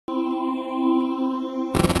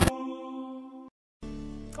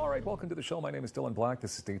right, welcome to the show. My name is Dylan Black.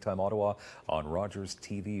 This is Daytime Ottawa on Rogers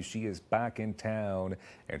TV. She is back in town,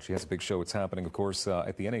 and she has a big show. It's happening, of course,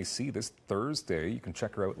 at the NAC this Thursday. You can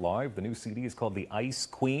check her out live. The new CD is called The Ice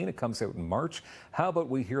Queen. It comes out in March. How about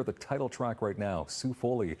we hear the title track right now? Sue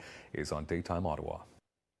Foley is on Daytime Ottawa.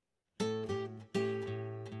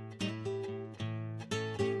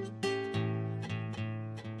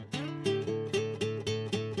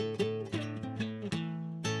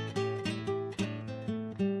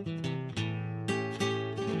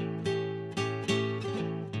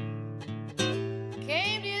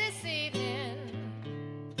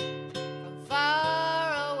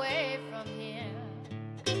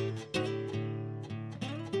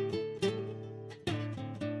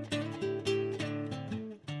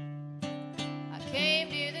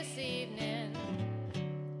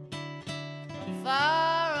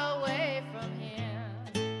 Far away from here.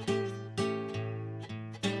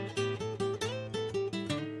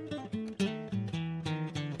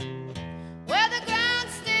 Where the ground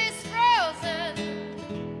stays frozen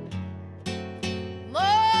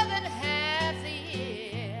more than half the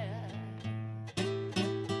year.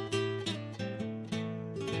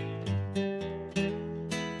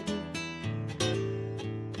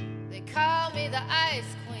 They call me the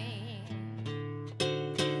Ice Queen.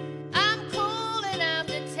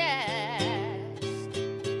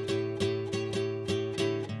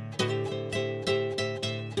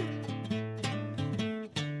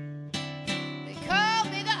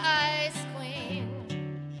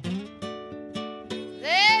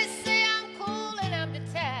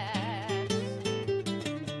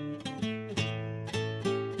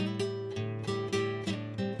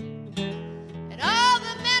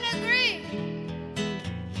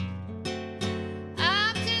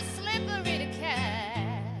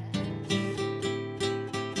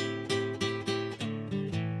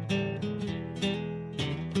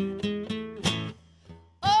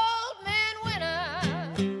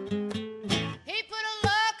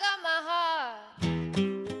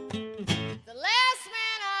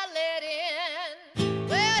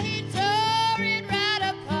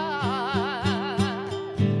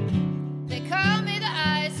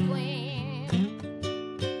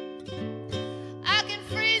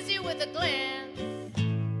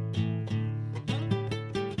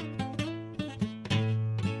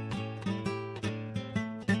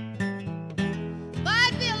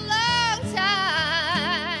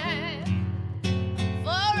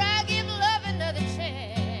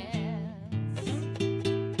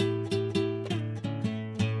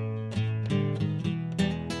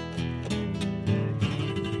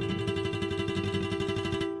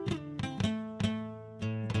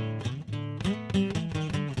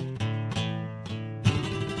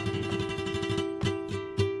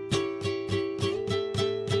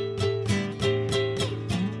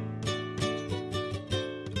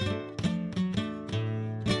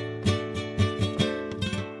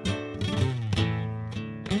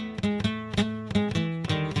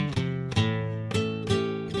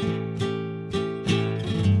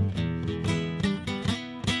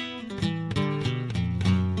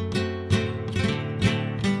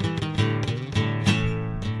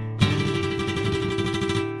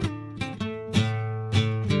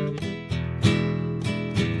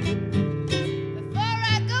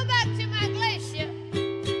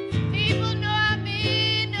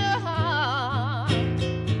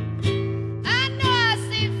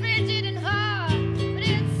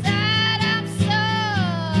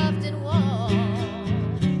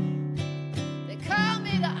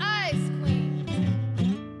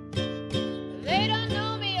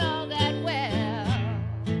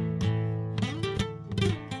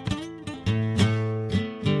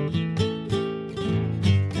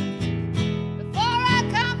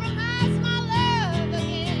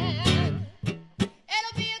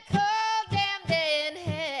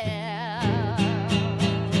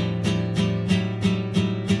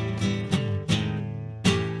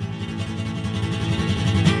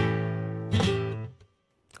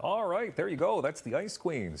 All right, there you go. That's the Ice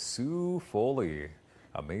Queen, Sue Foley.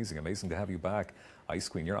 Amazing, amazing to have you back. Ice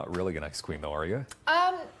Queen, you're not really an Ice Queen though, are you?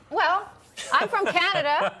 Well, I'm from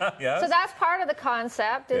Canada, Yes? so that's part of the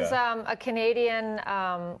concept, is a Canadian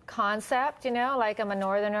concept, you know, like I'm a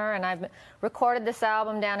Northerner, and I've recorded this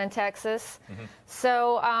album down in Texas.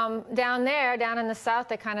 So down there, down in the South,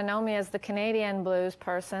 they kind of know me as the Canadian blues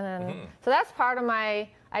person, and so that's part of my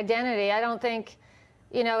identity. I don't think,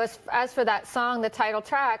 you know, as for that song, the title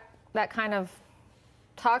track, that kind of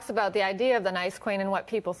talks about the idea of the Ice Queen and what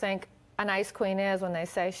people think an Ice Queen is when they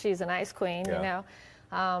say she's an Ice Queen, you know.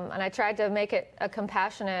 And I tried to make it a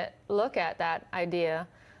compassionate look at that idea,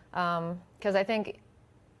 because I think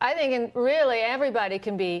I think really everybody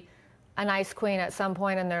can be an ice queen at some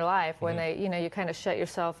point in their life when they, you kind of shut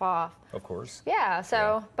yourself off. Of course. Yeah.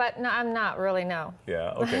 So, but no, I'm not really. No.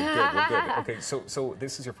 Yeah. Okay. Good. Well, good. Okay. So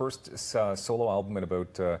this is your first solo album in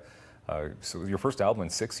about. So your first album in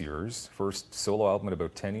 6 years, first solo album in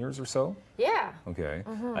about 10 years or so? Yeah. Okay.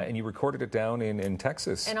 And you recorded it down in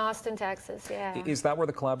Texas? In Austin, Texas, yeah. Is that where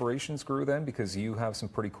the collaborations grew then? Because you have some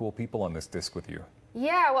pretty cool people on this disc with you.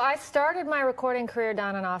 Yeah, well, I started my recording career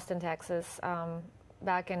down in Austin, Texas,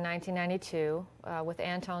 back in 1992 with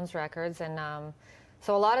Antone's Records. And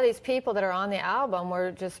so a lot of these people that are on the album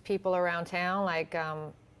were just people around town, like,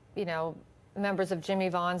 members of Jimmy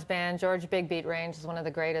Vaughn's band. George Big Beat Range is one of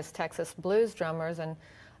the greatest Texas blues drummers, and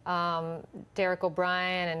Derek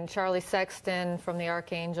O'Brien and Charlie Sexton from the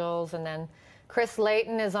Archangels, and then Chris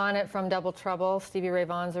Layton is on it from Double Trouble, Stevie Ray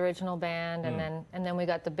Vaughan's original band, and then we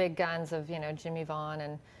got the big guns of Jimmy Vaughn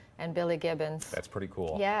and Billy Gibbons. That's pretty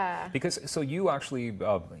cool. Yeah. Because so you actually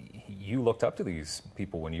you looked up to these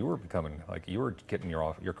people when you were becoming, like, you were getting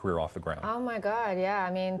your career off the ground. Oh my God, yeah.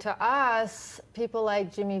 I mean, to us, people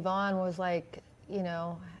like Jimmy Vaughn was like,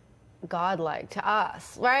 godlike to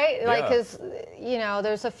us, right? Yeah. Like, because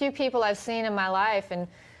there's a few people I've seen in my life, and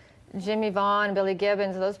Jimmy Vaughn, Billy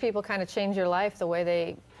Gibbons, those people kind of change your life the way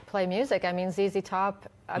they play music. I mean, ZZ Top,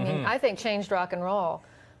 I think changed rock and roll.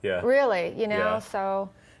 Yeah. Really, Yeah. So.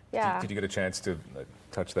 Yeah. Did you get a chance to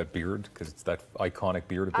touch that beard? Because it's that iconic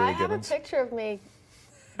beard of Billy Gibbons. I have a picture of me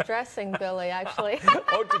dressing Billy, actually.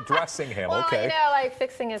 Oh, dressing him, well, okay. Like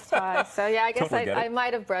fixing his tie. So, yeah, I guess Totally I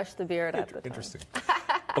might have brushed the beard at the time. Interesting.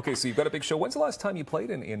 Okay, so you've got a big show. When's the last time you played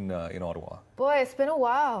in Ottawa? Boy, it's been a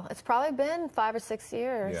while. It's probably been 5 or 6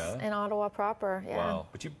 years in Ottawa proper. Yeah. Wow.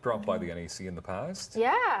 But you've dropped by the NAC in the past?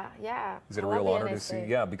 Yeah, yeah. Is it a real honor to see?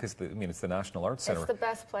 Yeah, because it's the National Arts Center. It's the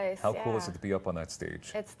best place. How cool is it to be up on that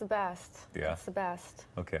stage? It's the best. Yeah. It's the best.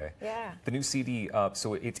 Okay. Yeah. The new CD,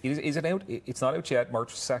 so is it out? It's not out yet.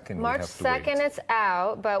 March 2nd. March 2nd it's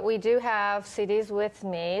out, but we do have CDs with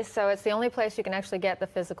me, so it's the only place you can actually get the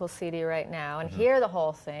physical CD right now and hear the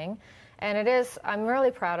whole thing. And I'm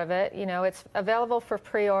really proud of it. It's available for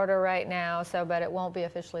pre-order right now, but it won't be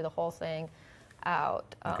officially the whole thing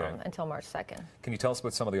out until March 2nd. Can you tell us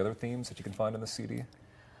about some of the other themes that you can find in the CD?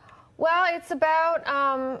 Well, it's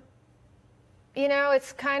about,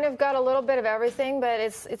 it's kind of got a little bit of everything, but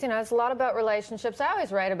it's a lot about relationships. I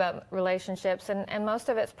always write about relationships, and most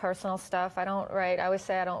of it's personal stuff. I always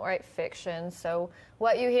say I don't write fiction. So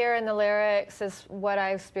what you hear in the lyrics is what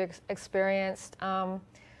I've experienced.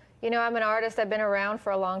 I'm an artist. I've been around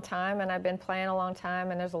for a long time, and I've been playing a long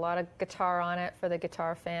time, and there's a lot of guitar on it for the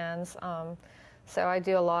guitar fans. So I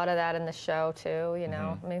do a lot of that in the show, too,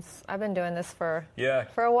 I mean, I've been doing this for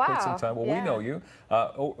a while. Quite some time. Well, we know you.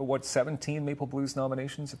 17 Maple Blues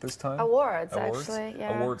nominations at this time? Awards, actually,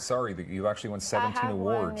 yeah. Awards, sorry. You've actually won 17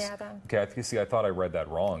 awards. Okay, I thought I read that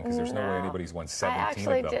wrong, because there's no way anybody's won 17 of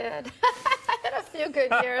them. I actually did. A few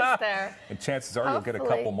good years there. And chances are you'll get a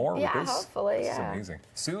couple more with this. Hopefully, This is amazing.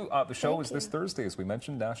 Sue, the show is this Thursday, as we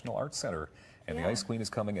mentioned, National Arts Center. And the Ice Queen is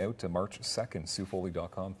coming out March 2nd.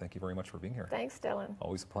 SueFoley.com. Thank you very much for being here. Thanks, Dylan.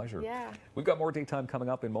 Always a pleasure. Yeah. We've got more Daytime coming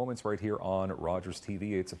up in moments right here on Rogers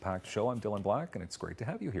TV. It's a packed show. I'm Dylan Black, and it's great to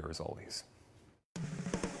have you here as always.